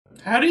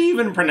How do you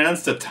even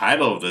pronounce the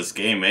title of this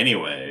game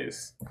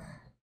anyways?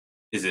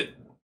 Is it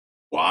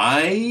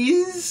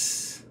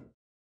Wise?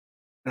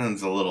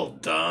 Sounds a little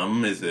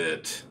dumb. Is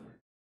it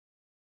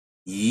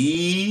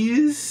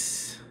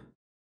Yeez?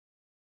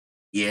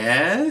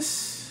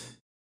 Yes?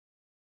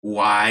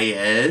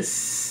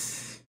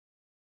 YS?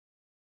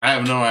 I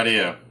have no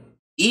idea.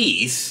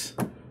 East?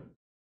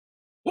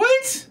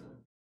 What?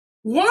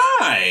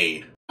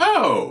 Why?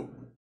 Oh,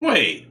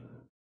 wait.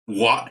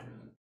 What?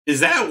 Is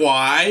that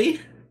why?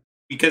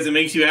 Because it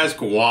makes you ask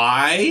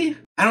why?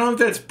 I don't know if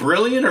that's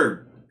brilliant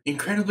or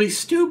incredibly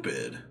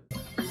stupid.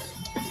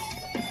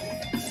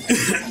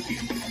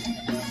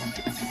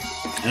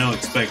 I don't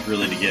expect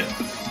really to get,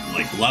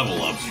 like,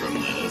 level ups from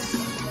this.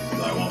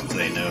 So I won't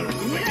say no if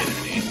I get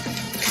any.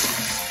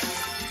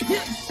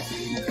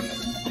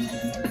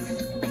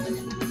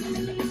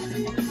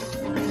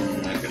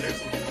 Okay,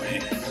 there's one way.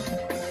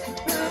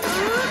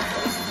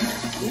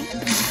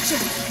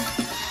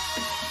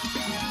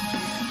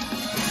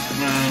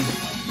 Come on.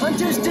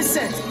 Hunter's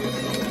Descent!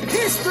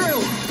 Pierce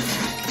through!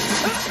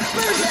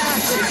 Bird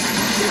action!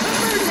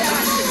 Bird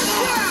action!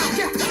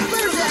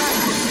 Bird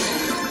action!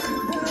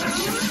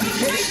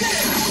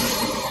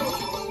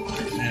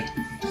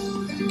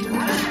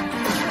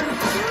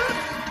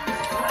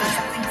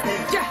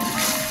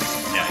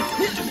 Yeah,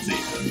 I can see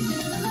that.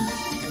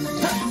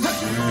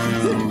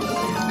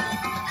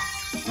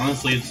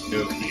 Honestly, let's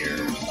go here.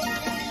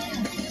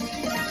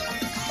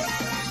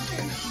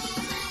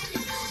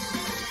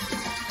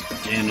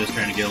 I'm just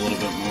trying to get a little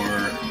bit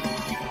more.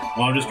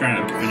 Well, I'm just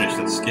trying to finish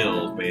the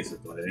skills,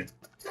 basically.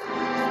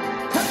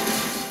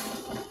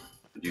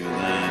 Do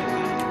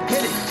that.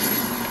 Hit it!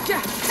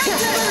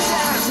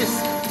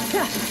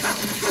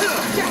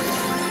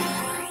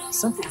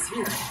 Something's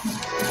here.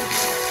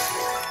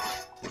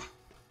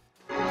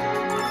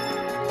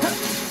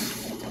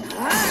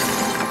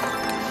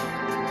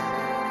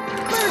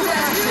 Bird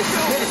action!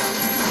 Hit it!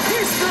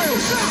 Pierce through!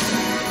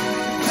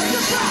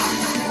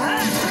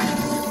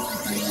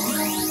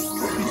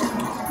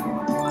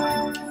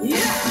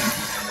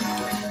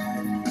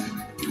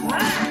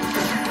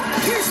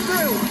 Pierce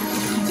through!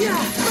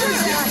 Bird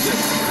action!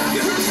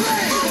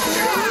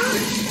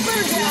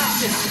 Bird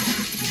action!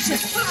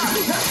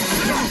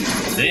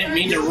 Didn't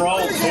mean to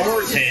roll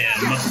towards him.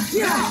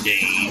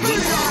 Game.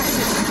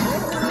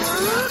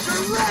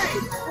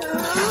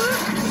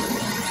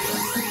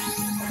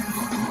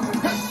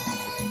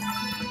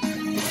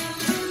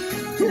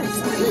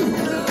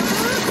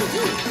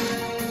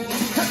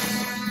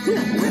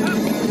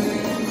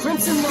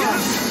 Crimson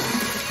Launch!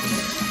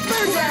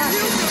 Bird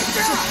action!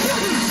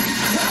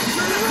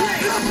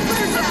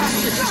 Bird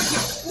action!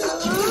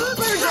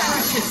 Bird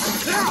action!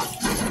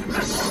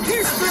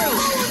 Pierce through!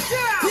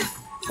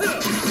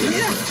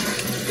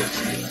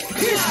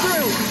 Pierce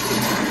through!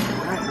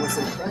 That was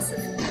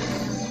impressive.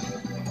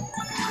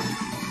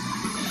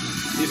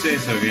 You say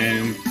so,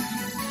 game.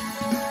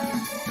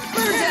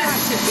 Bird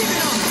action!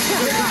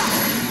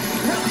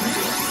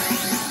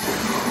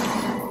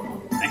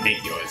 I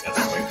hate you always have to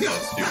wait for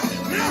that stupid.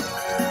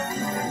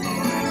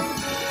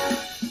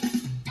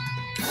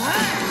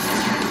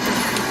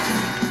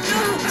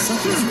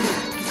 Something's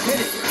hit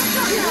it!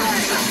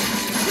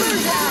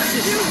 Bird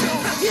action!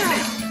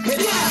 Hit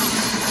it!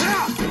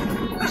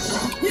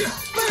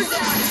 Bird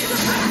action!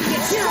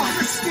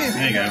 I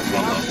think I've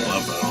leveled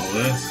up at all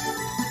this.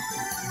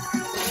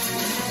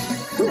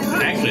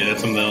 Actually,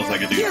 that's something else I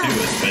could do too, is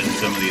spend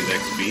some of these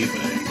XP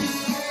things.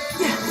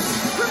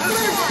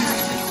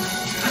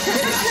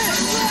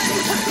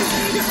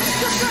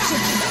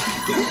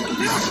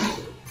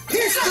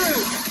 Pierce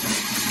through!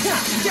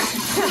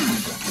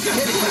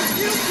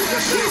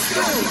 Pierce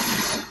through!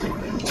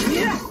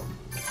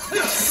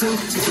 Soak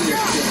to the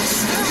abyss.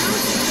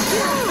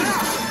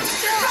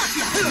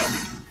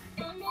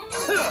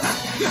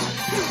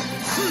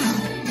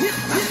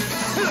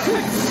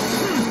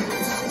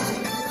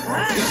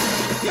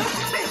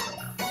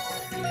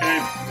 Okay.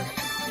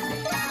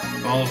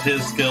 All of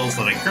his skills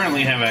that I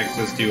currently have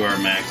access to are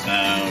maxed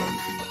out.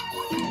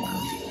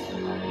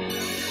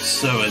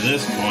 So at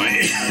this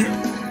point,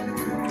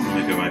 I'm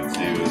gonna go back to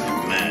the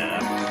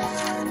map.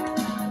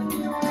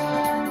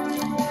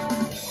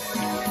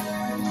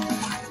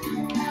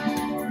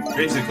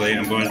 Basically,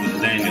 I'm going to the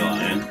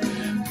Dandelion.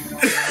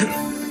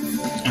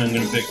 I'm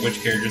going to pick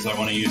which characters I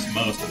want to use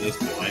most at this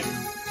point,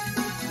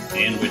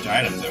 and which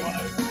items I want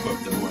to equip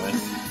them with.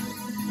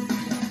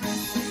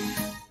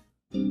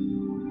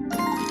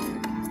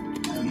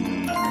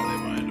 Not really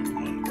what I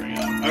want to bring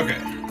up. Okay.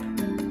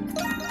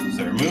 So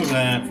remove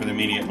that for the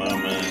immediate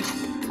moment.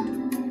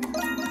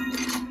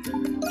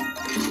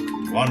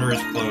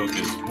 Wanderer's Cloak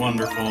is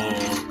wonderful.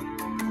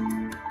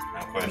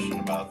 No question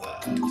about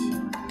that.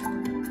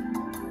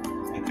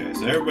 Okay,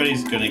 so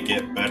everybody's gonna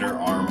get better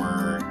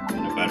armor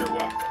and a better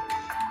weapon.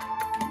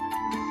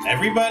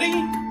 Everybody?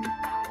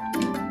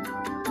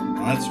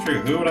 Well, that's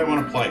true. Who would I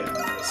want to play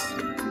as?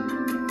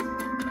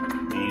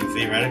 I mean,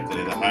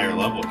 theoretically, the higher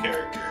level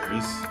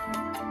characters.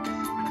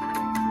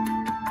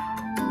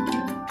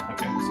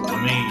 Okay, so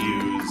let me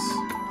use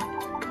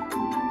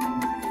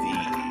the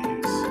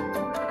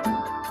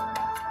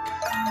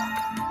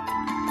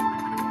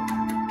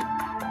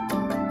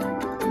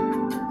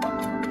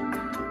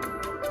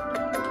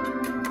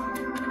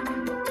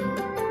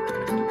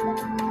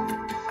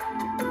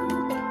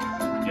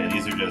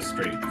these are just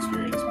straight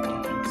experience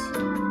points.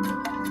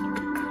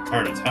 It's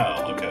hard to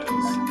tell because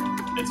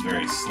it's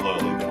very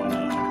slowly going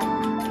up.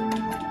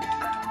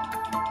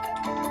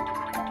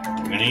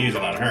 I'm gonna use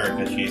it on her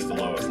because she's the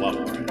lowest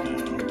level right now.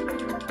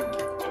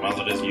 I might as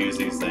well just use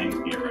these things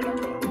and get rid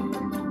of them.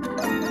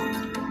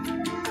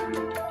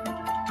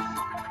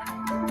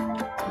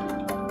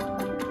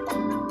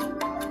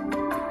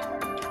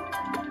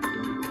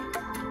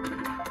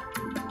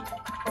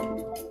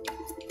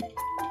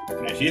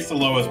 She's the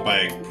lowest by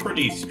a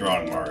pretty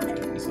strong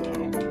margin, so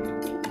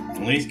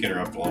at least get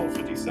her up to level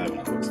 57,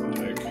 it looks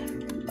like.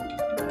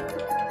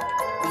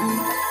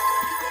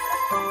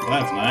 Well,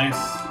 that's nice.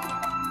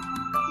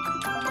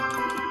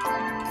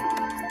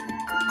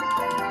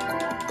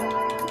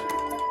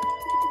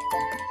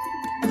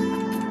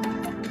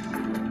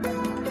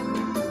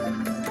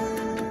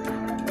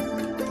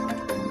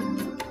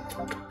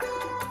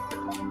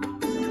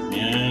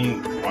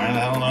 And why the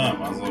hell not?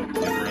 Might as well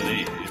get rid of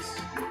these.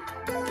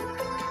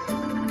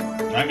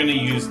 I'm not going to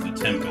use the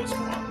Tempest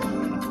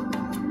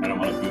one. I don't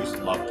want to boost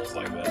levels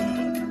like that.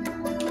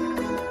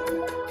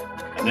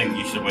 I think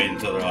you should wait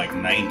until they're like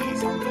 90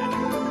 something.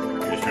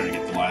 You're just trying to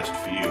get the last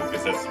few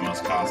because that's the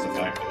most cost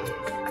effective.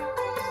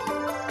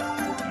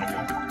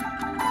 Okay.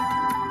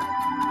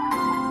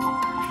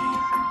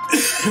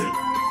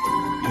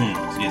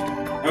 Excuse me.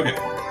 Okay.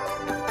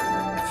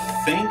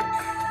 I think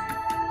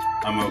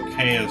I'm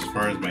okay as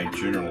far as my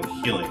general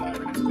healing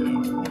items go.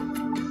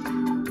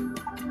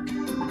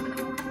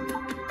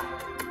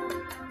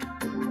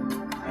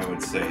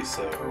 Say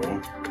so.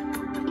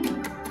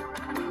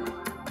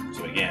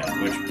 So again,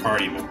 which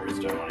party members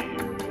do I want to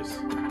use?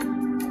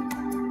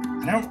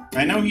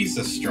 I know he's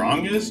the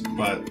strongest,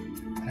 but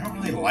I don't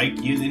really like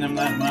using him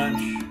that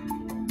much.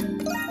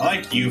 I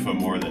like Yufa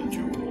more than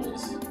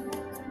Jules.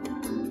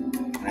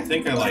 And I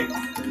think I like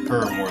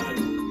her more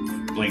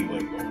than Bling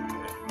Bling Boy.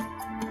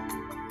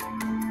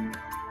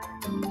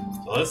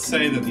 So let's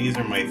say that these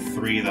are my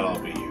 3 that I'll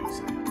be using.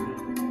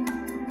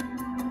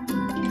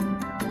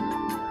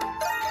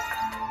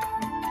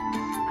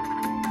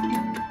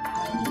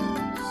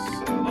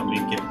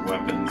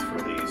 Weapons for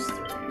these 3.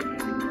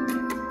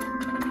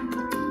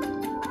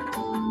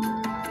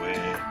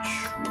 Which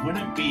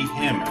wouldn't be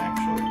him,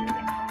 actually.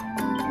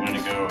 I'm going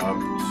to go up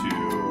to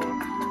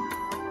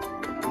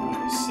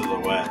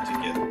Silhouette to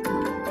get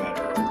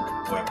better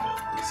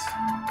weapons.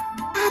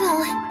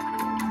 Adel,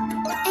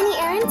 any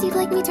errands you'd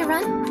like me to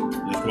run?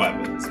 Just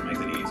weapons, makes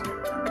it easier.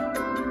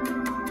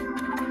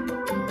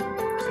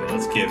 So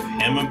let's give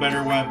him a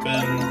better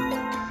weapon.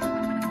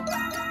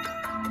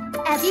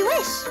 As you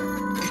wish.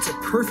 It's a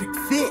perfect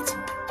fit.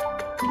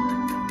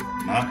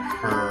 Not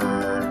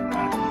her,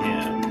 not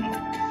him,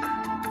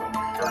 but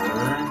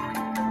her.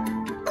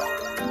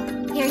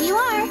 Here you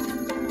are.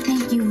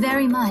 Thank you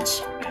very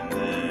much. And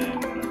then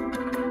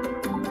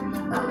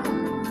her.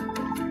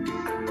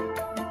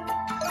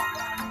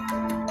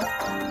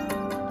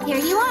 Here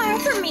you are.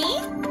 For me?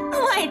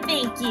 Why,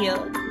 thank you.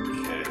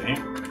 Okay.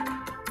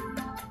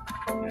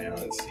 Now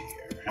let's see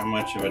here. How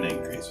much of an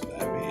increase would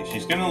that be?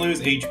 She's gonna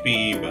lose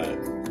HP, but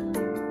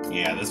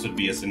yeah, this would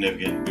be a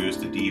significant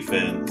boost to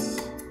defense.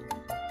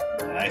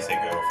 And I say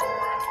go for it.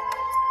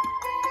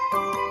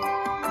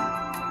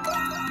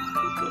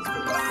 Let's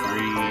go to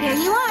 3. Here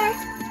you are.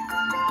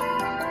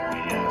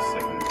 Yes, I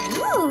can.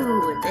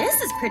 Ooh, this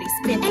is pretty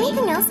spiffy.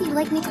 Anything else you'd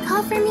like me to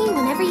call for me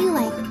whenever you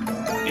like?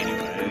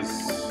 Anyways.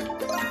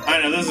 I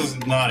know this is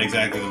not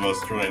exactly the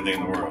most thrilling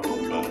thing in the world, but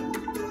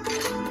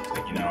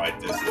like, you know,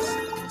 this is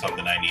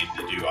something I need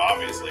to do,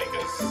 obviously,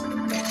 because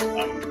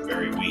I'm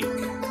very weak.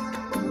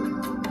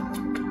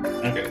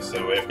 Okay,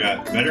 so we've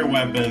got better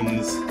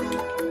weapons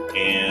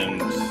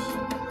and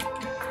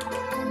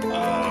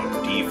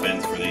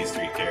defense for these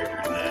 3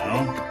 characters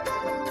now.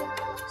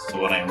 So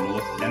what I'm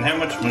looking, and how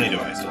much money do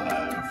I still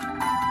have?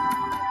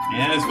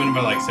 Yeah, it's been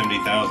about like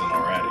 70,000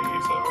 already,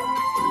 so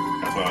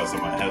that's why I was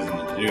somewhat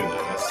hesitant to do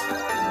this.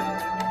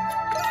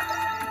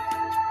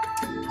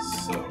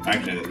 So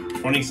actually,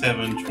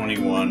 27,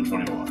 21,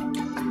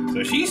 21. So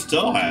she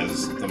still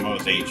has the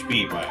most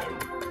HP by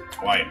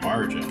a wide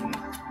margin.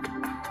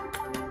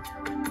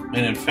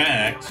 And in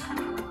fact,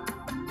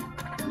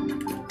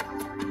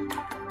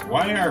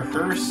 why are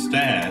her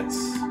stats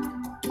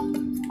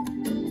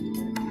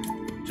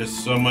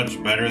just so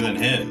much better than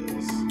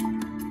his?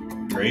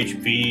 Her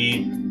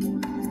HP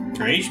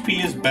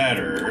is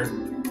better,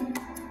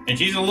 and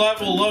she's a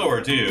level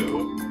lower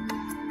too.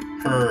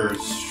 Her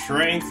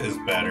strength is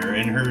better,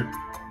 and her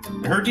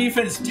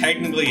defense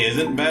technically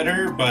isn't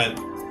better, but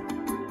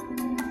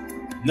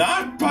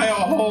not by a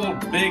whole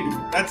big.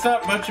 That's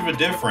not much of a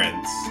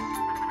difference.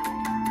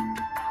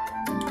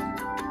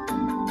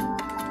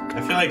 I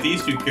feel like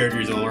these 2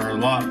 characters are a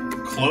lot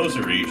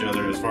closer to each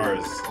other as far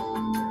as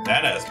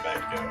that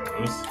aspect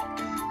goes.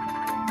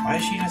 Why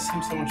does she just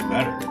seem so much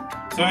better?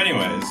 So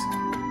anyways,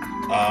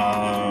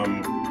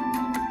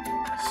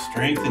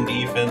 strength and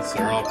defense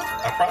are all...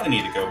 I probably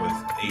need to go with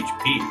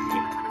HP.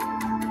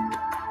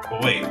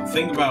 But wait,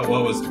 think about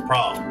what was the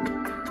problem.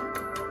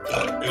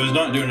 It was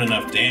not doing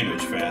enough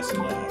damage fast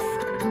enough.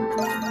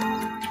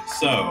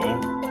 So,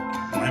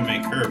 I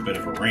make her a bit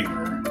of a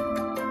ringer.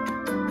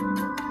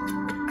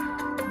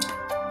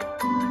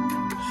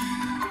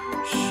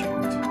 Shoot.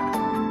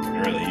 I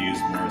really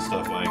use more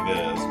stuff like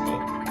this,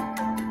 but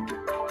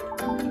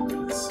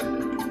let's see.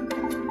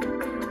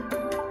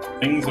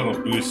 Things that'll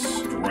boost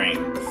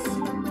strength.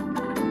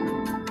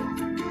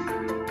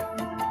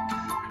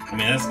 I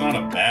mean, that's not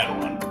a bad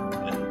one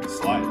in the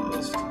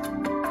slightest.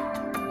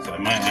 So I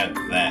might add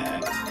that.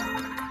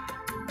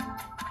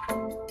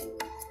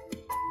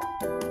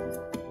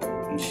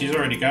 She's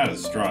already got a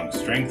strong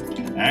strength.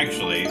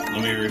 Actually,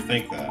 let me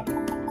rethink that.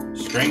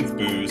 Strength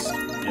boost,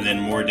 and then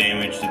more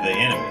damage to the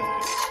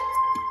enemies.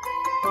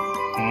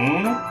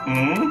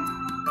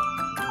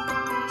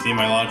 See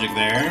my logic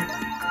there?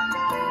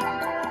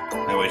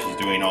 That way she's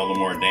doing all the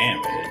more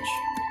damage.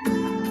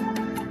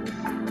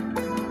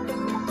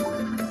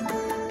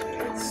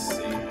 Let's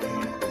see.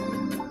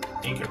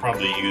 You could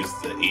probably use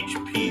the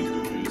HP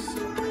boost.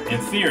 In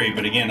theory,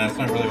 but again, that's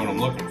not really what I'm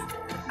looking for.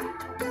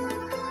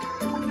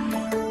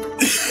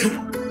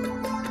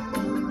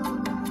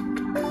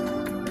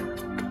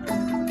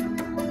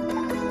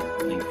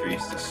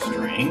 Increase the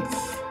strength.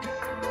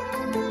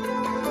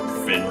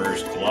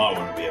 Fenrir's Claw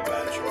wouldn't be a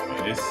bad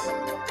choice.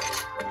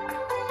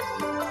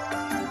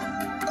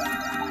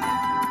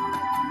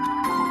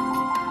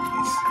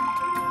 Let's see.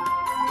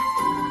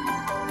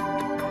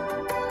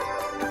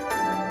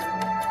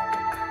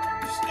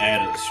 Just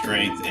add a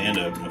strength and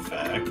an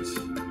effect. I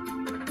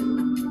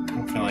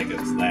don't feel like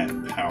it's that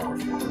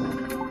powerful.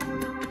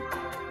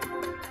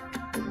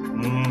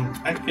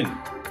 I can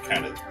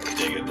kind of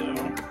dig it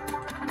though.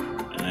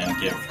 And then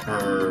give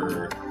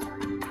her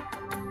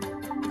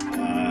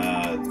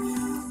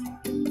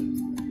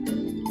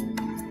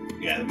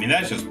yeah, I mean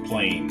that's just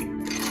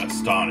plain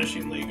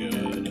astonishingly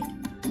good.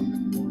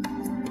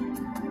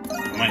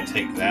 I might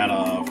take that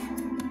off,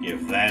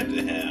 give that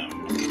to him.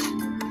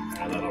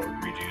 And that'll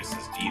reduce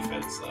his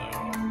defense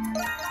though.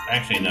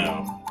 Actually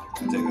no,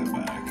 I'll take that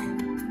back.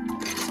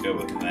 Let's go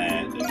with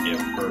that and give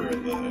her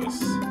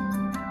this.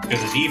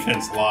 Because the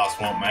defense loss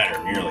won't matter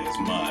nearly as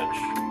much.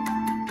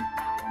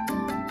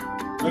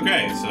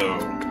 Okay, so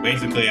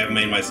basically I've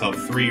made myself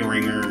 3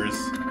 ringers.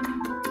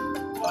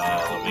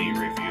 Let me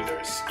review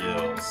their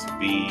skills.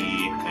 B,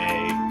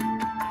 A,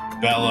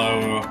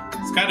 Bellow.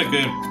 It's got a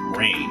good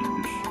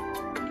range.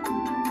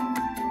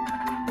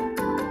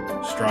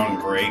 Strong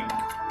Break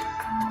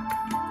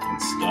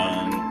and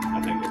Stun. I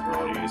think those are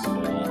all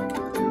useful.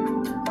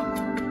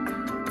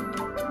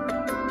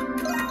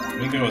 Let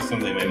me go with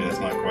something maybe that's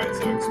not quite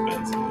so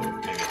expensive.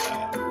 Maybe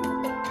that.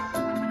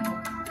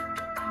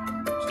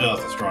 Still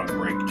has a strong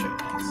break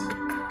chance.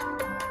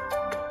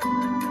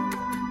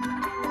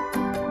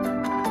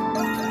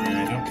 And I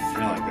don't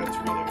feel like that's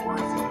really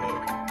worth it.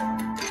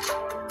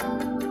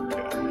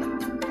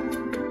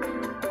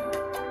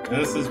 Okay.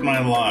 This is my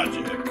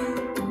logic.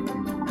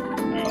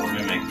 Now let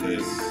me make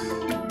this.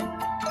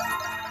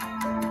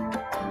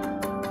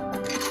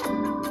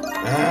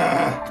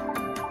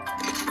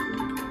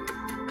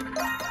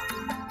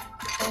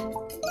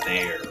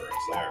 There,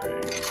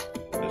 sorry.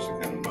 This should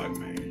kind of bug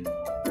me.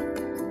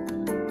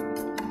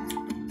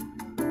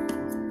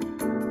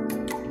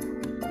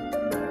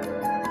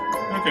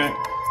 Okay.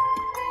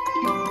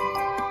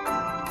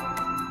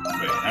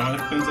 Wait, how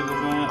expensive is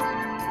that?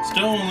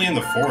 Still only in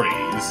the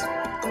 40s.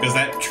 Because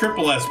that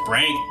triple S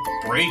break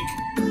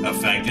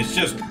effect is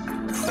just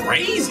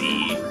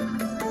crazy.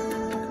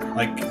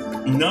 Like,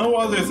 no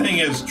other thing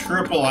has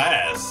triple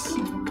S.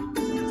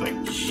 It's like,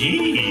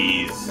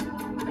 jeez.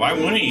 Why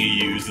wouldn't you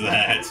use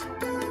that?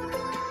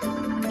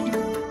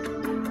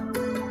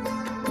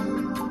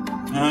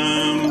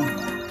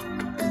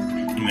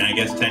 I mean, I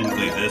guess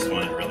technically this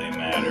wouldn't really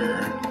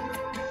matter.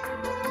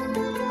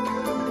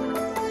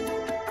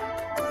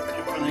 I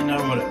don't really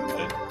know what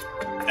the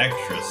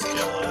extra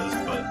skill is,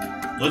 but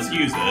let's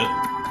use it.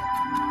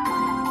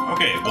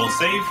 Okay, we'll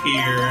save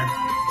here.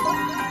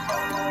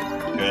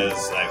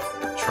 Because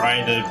I've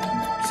tried to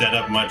set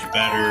up much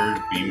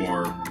better, be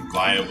more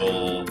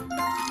reliable.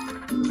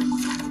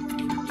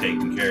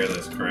 Taking care of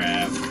this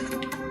crap.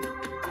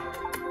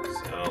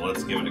 So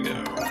let's give it a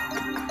go.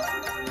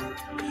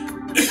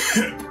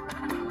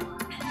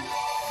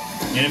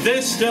 And if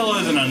this still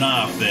isn't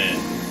enough, then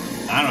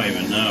I don't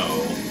even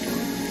know.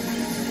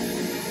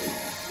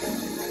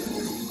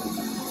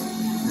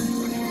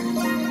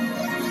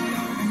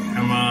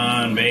 Come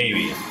on,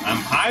 baby. I'm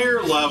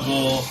higher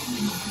level.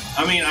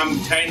 I mean,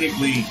 I'm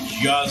technically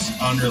just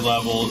under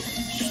level.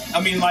 I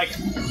mean, like,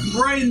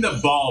 right in the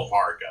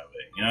ballpark of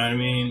it. You know what I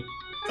mean?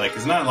 Like,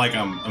 it's not like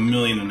I'm 1.5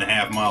 million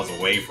miles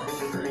away from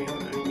it or anything.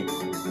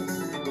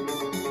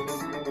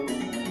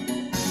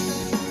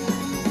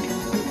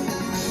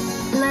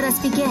 Let us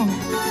begin.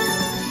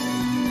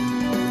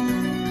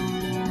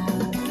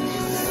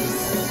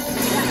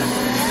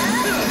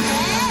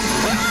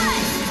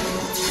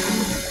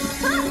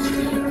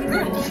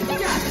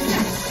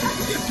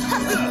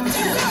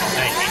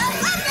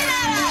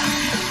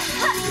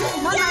 On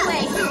my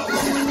way.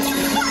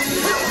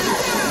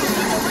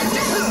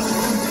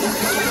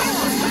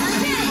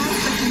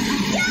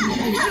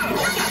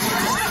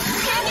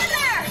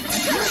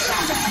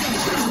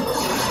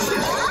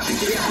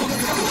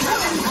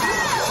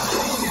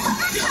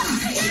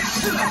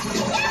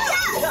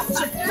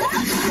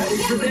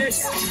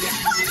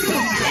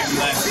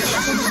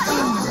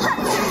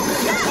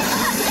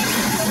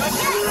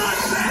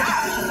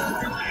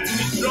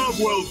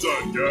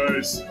 done,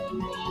 guys.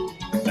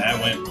 That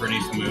went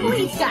pretty smooth.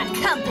 We've got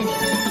company.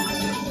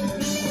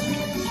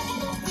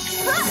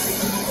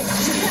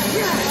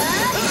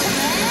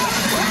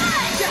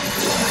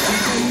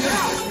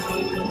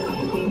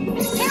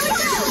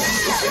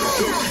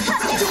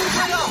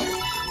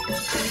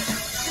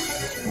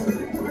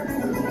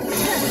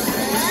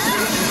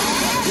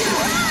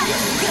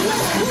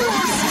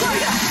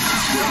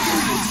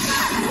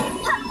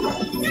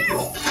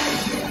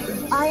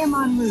 I am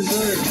en route.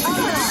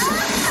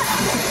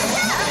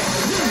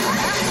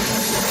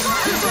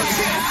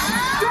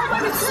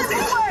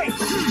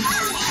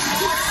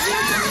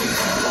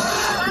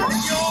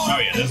 Oh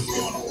yeah, this is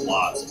going a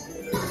lot.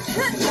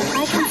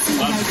 I can see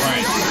That's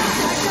right.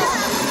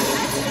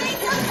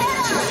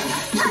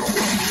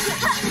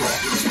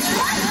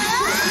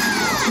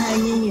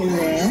 hanging in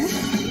there.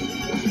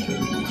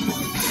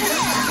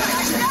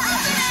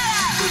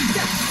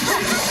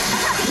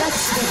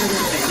 Let's give it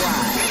a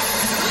try.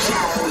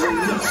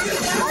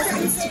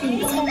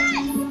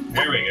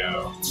 There we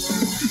go.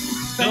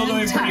 Still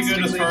doing pretty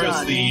good as far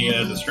as the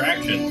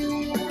distraction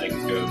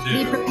things go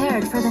Be too.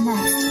 prepared for the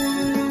next.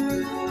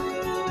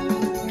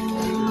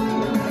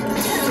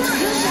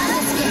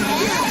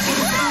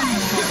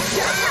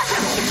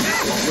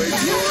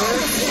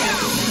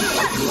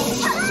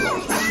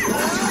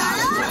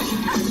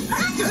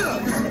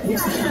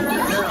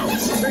 Now,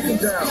 take him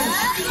down.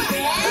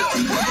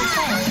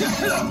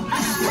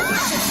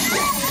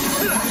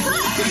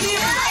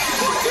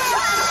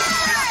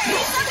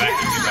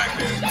 Back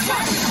there.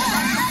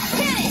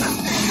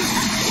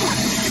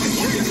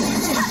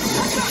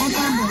 An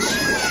ambush.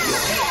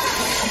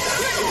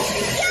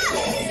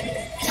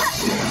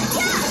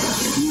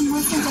 You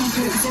mustn't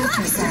overexert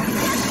yourself.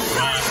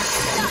 Time for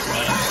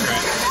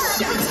victory.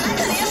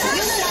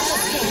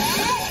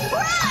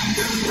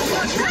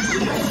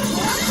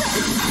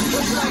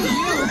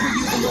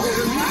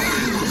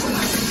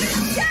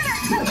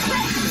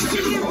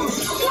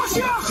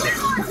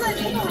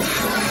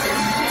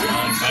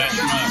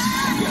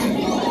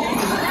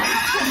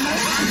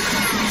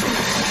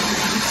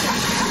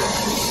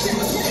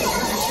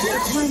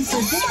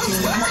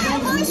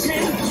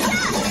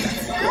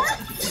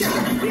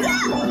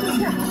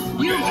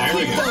 There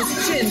we go. Those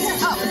chins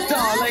up,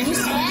 darlings.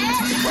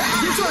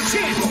 Here's your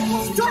chance.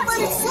 Don't let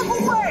it slip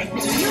away.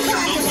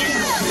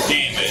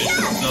 Damage,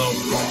 so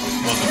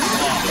wasn't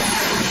flawless.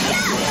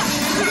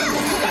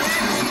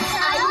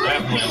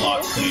 Definitely a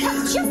lot cleaner.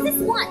 Just this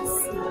once.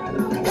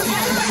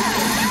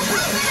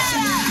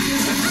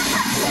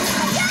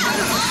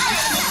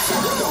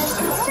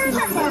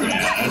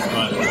 Yeah, that's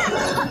much better.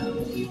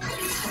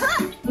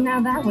 Now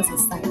that was a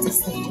sight to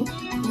see.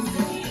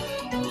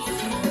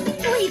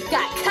 We've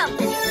got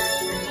company.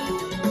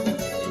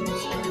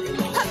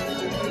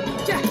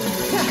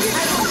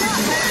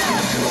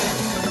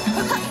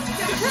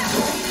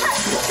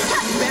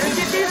 Better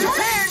get these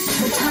repaired.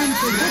 The time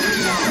for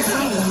victory is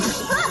over.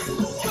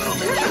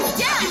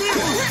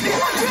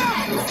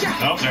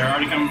 Oh, they're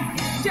already coming.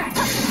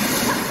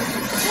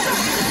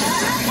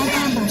 An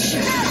ambush.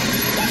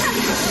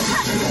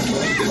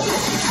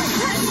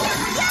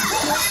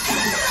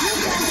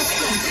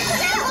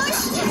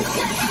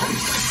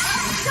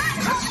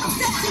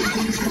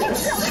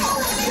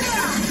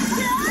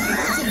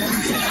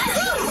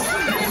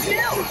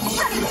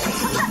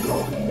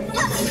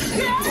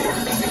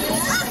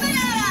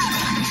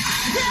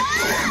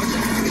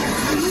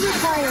 You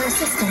require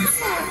assistance.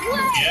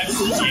 Yes,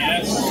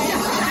 yes.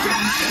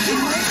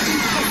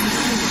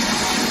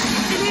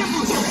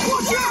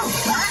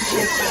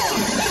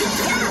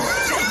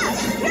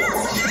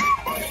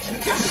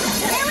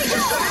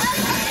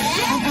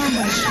 An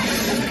ambush.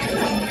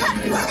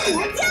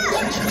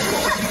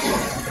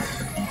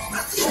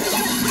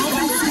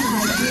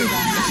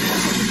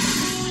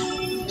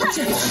 I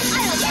can see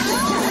right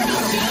through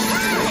them.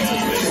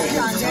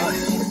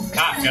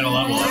 Ah, gotta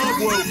level up.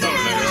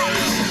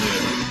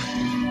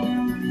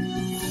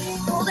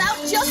 Hold out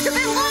just a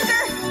bit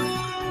longer.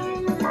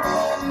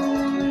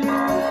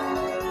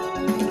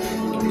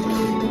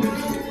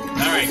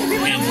 Alright,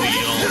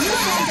 pinwheel.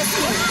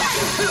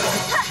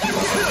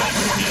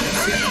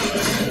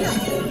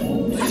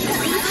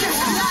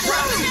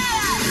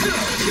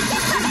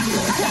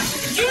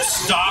 Did you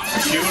stop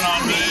chewing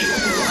on me?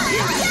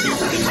 You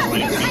stupid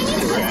annoying piece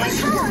of trash.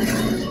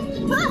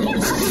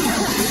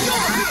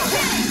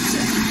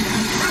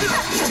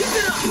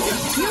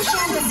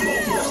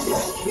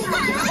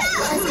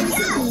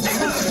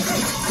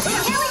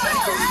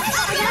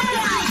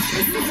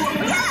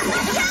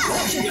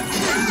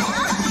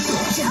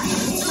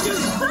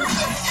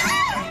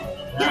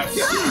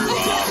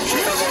 That's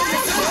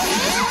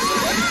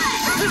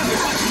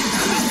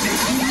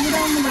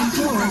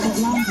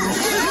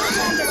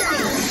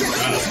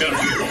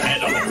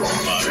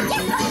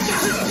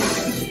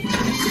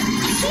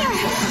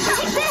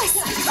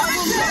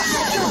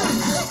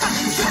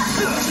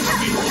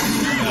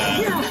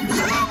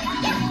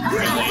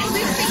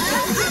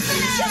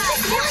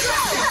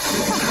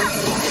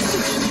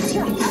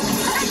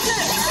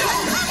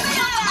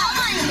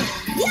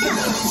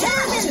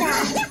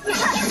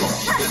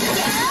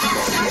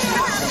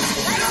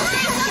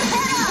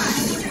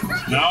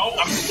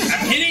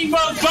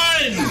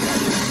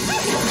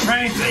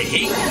I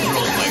hate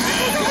controls like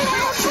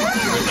that.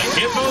 It's like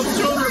hit both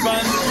shoulder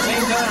buttons at the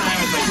same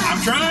time. It's like,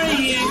 I'm trying!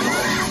 Here,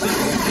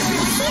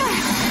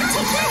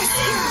 take this.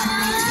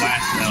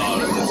 Blast the hell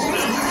out of this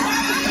now.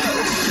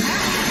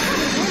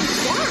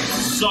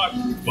 Suck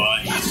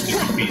butt, you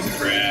stupid piece of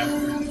crap.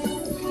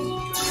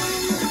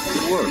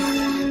 Good work.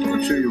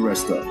 Make sure you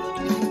rest up.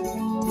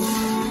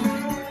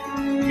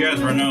 You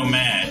guys were no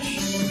match.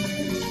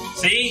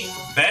 See?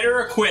 Better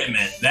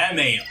equipment. That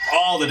made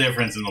all the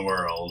difference in the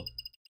world.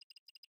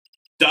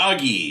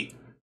 Doggy.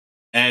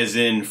 As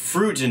in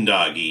fruit and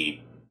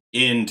doggy.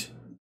 And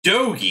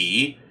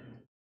doggy.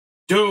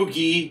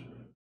 Doggy.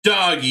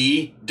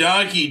 Doggy.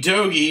 Doggy.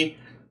 Doggy.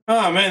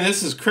 Oh man,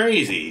 this is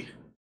crazy.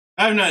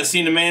 I've not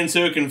seen a man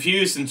so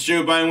confused since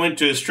Joe Biden went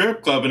to a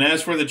strip club and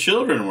asked where the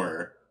children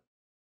were.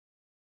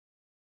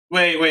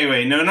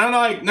 Wait. No, not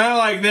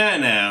like that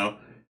now.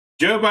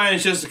 Joe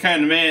Biden's just the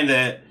kind of man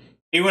that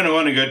he wouldn't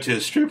want to go to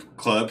a strip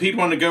club. He'd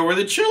want to go where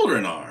the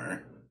children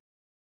are.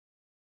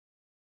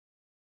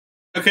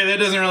 Okay, that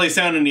doesn't really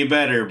sound any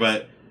better,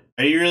 but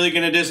are you really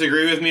going to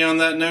disagree with me on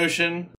that notion?